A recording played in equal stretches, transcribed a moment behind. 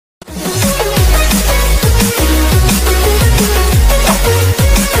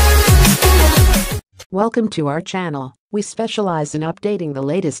Welcome to our channel. We specialize in updating the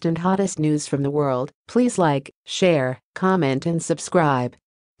latest and hottest news from the world. Please like, share, comment and subscribe.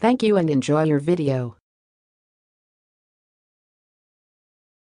 Thank you and enjoy your video.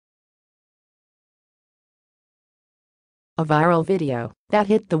 A viral video that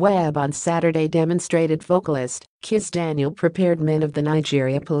hit the web on Saturday demonstrated vocalist Kizz Daniel prepared men of the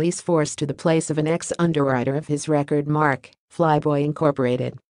Nigeria police force to the place of an ex-underwriter of his record mark, Flyboy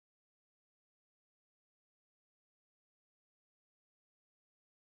Incorporated.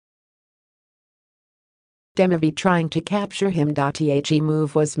 Demmievee trying to capture him. The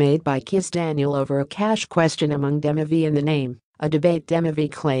move was made by Kizz Daniel over a cash question among Demmievee and the name, a debate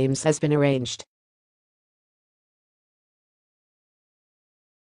Demmievee claims has been arranged.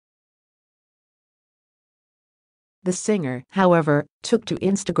 The singer, however, took to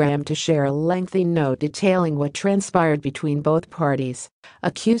Instagram to share a lengthy note detailing what transpired between both parties,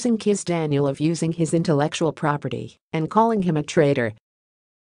 accusing Kizz Daniel of using his intellectual property and calling him a traitor.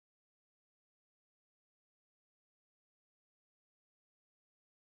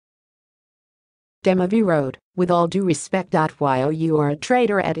 Demmievee wrote, "With all due respect, while you are a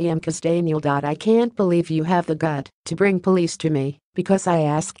traitor at Kizz Daniel. I can't believe you have the gut to bring police to me because I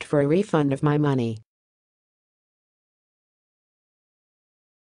asked for a refund of my money.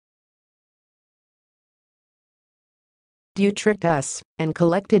 You tricked us and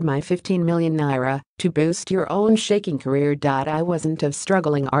collected my 15 million naira to boost your own shaking career. I wasn't a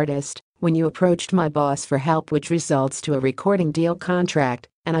struggling artist when you approached my boss for help, which results to a recording deal contract,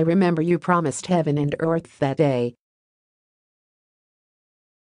 and I remember you promised heaven and earth that day.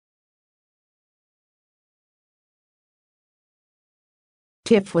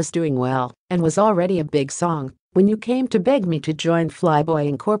 Tiff was doing well and was already a big song when you came to beg me to join Flyboy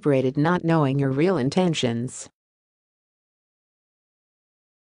Incorporated, not knowing your real intentions.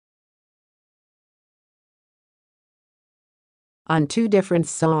 On two different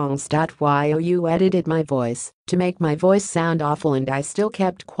songs. You edited my voice to make my voice sound awful, and I still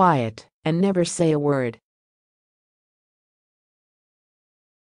kept quiet and never say a word.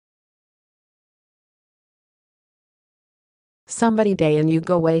 Somebody day and you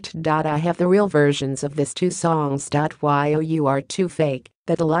go, wait. I have the real versions of this two songs. You are too fake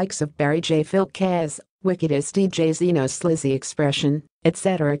that the likes of Barry J, Phil Kaz, Wickedest DJ Zeno, Slizzy Expression,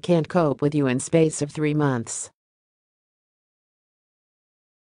 etc. can't cope with you in space of 3 months.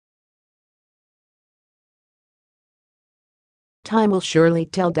 Time will surely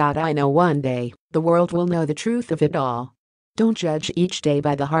tell. I know one day the world will know the truth of it all. Don't judge each day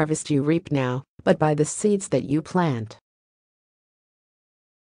by the harvest you reap now, but by the seeds that you plant.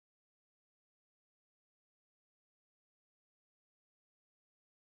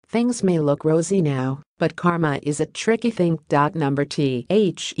 Things may look rosy now, but karma is a tricky thing. Number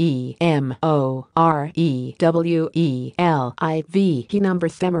THEMOREWELIV. Number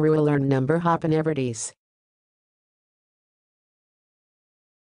Themeru learn number hoppin' everdies.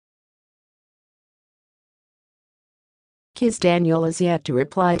 Kizz Daniel is yet to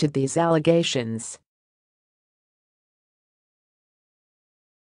reply to these allegations.